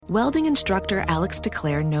Welding instructor Alex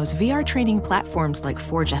DeClaire knows VR training platforms like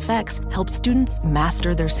Forge FX help students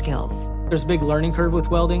master their skills. There's a big learning curve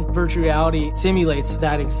with welding. Virtual reality simulates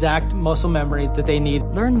that exact muscle memory that they need.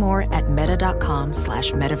 Learn more at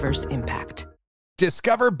meta.com/metaverseimpact.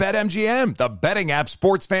 Discover BetMGM, the betting app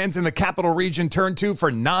sports fans in the capital region turn to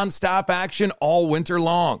for nonstop action all winter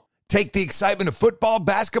long. Take the excitement of football,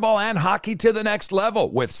 basketball, and hockey to the next level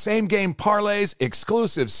with same-game parlays,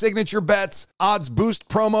 exclusive signature bets, odds boost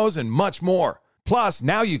promos, and much more. Plus,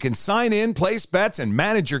 now you can sign in, place bets, and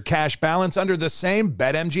manage your cash balance under the same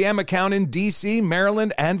BetMGM account in D.C.,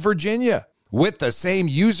 Maryland, and Virginia. With the same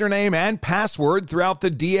username and password throughout the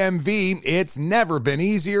DMV, it's never been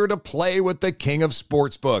easier to play with the king of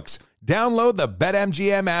sportsbooks. Download the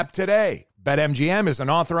BetMGM app today. BetMGM is an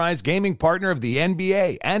authorized gaming partner of the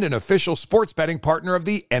NBA and an official sports betting partner of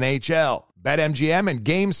the NHL. BetMGM and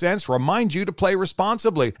GameSense remind you to play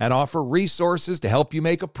responsibly and offer resources to help you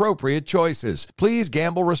make appropriate choices. Please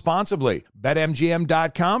gamble responsibly.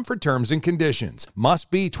 BetMGM.com for terms and conditions. Must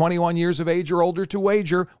be 21 years of age or older to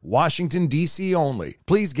wager. Washington, D.C. only.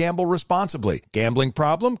 Please gamble responsibly. Gambling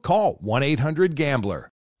problem? Call 1-800-GAMBLER.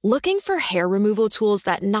 Looking for hair removal tools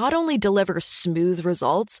that not only deliver smooth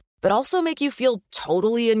results, but also make you feel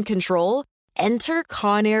totally in control? Enter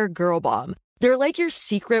Conair Girl Bomb. They're like your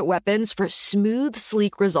secret weapons for smooth,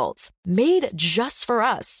 sleek results, made just for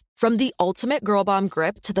us. From the ultimate Girl Bomb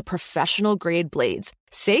grip to the professional grade blades,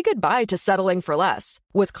 say goodbye to settling for less.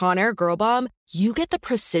 With Conair Girl Bomb, you get the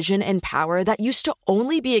precision and power that used to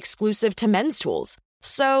only be exclusive to men's tools.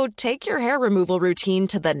 So take your hair removal routine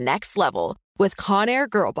to the next level with Conair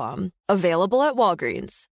Girl Bomb. Available at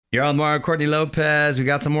Walgreens. You're on Mario Courtney Lopez. We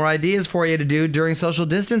got some more ideas for you to do during social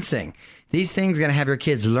distancing. These things are going to have your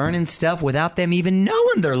kids learning stuff without them even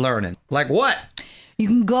knowing they're learning. Like what? You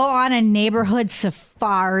can go on a neighborhood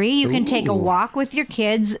safari. You can take a walk with your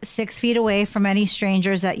kids 6 feet away from any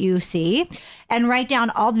strangers that you see and write down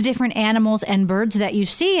all the different animals and birds that you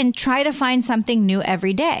see and try to find something new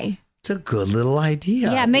every day. It's a good little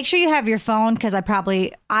idea. Yeah, make sure you have your phone because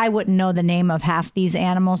I wouldn't know the name of half these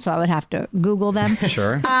animals, so I would have to Google them.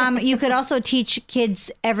 Sure. You could also teach kids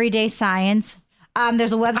everyday science.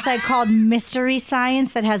 There's a website called Mystery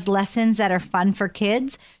Science that has lessons that are fun for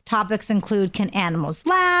kids. Topics include, can animals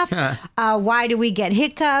laugh? Why do we get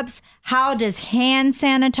hiccups? How does hand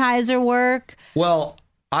sanitizer work? Well,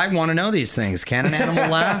 I want to know these things. Can an animal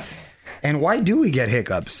laugh? And why do we get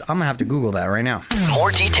hiccups? I'm going to have to Google that right now.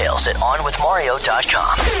 More details at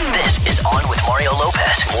OnWithMario.com. This is On with Mario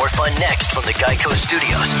Lopez. More fun next from the Geico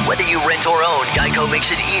Studios. Whether you rent or own, Geico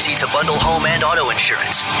makes it easy to bundle home and auto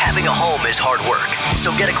insurance. Having a home is hard work.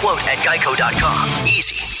 So get a quote at Geico.com.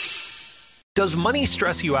 Easy. Does money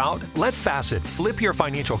stress you out? Let Facet flip your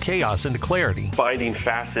financial chaos into clarity. Finding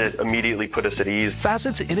Facet immediately put us at ease.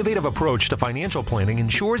 Facet's innovative approach to financial planning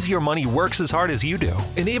ensures your money works as hard as you do,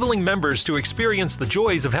 enabling members to experience the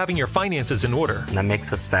joys of having your finances in order. And that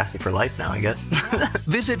makes us Facet for life now, I guess.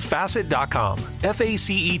 Visit Facet.com,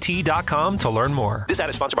 FACET.com to learn more. This ad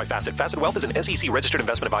is sponsored by Facet. Facet Wealth is an SEC registered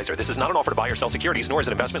investment advisor. This is not an offer to buy or sell securities, nor is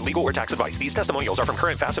it investment, legal, or tax advice. These testimonials are from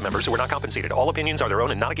current Facet members who are not compensated. All opinions are their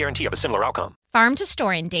own and not a guarantee of a similar outcome. Farm to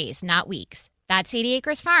store in days, not weeks. That's 80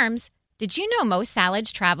 Acres Farms. Did you know most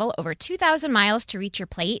salads travel over 2,000 miles to reach your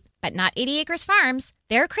plate? But not 80 Acres Farms.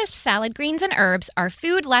 Their crisp salad greens and herbs are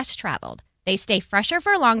food less traveled. They stay fresher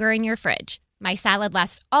for longer in your fridge. My salad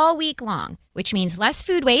lasts all week long, which means less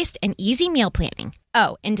food waste and easy meal planning.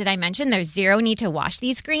 Oh, and did I mention there's zero need to wash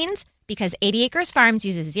these greens? Because 80 Acres Farms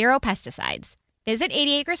uses zero pesticides. Visit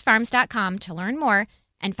 80acresfarms.com to learn more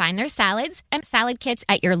and find their salads and salad kits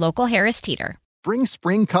at your local Harris Teeter. Bring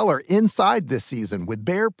spring color inside this season with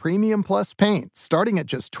Behr Premium Plus paint, starting at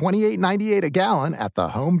just $28.98 a gallon at the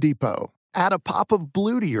Home Depot. Add a pop of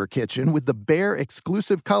blue to your kitchen with the Behr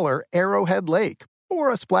exclusive color Arrowhead Lake,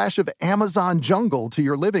 or a splash of Amazon Jungle to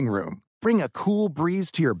your living room. Bring a cool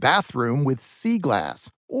breeze to your bathroom with Sea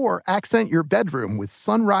Glass, or accent your bedroom with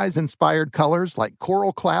sunrise-inspired colors like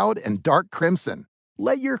Coral Cloud and Dark Crimson.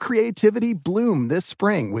 Let your creativity bloom this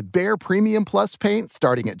spring with Behr Premium Plus paint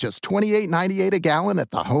starting at just $28.98 a gallon at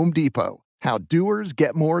the Home Depot. How doers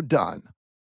get more done.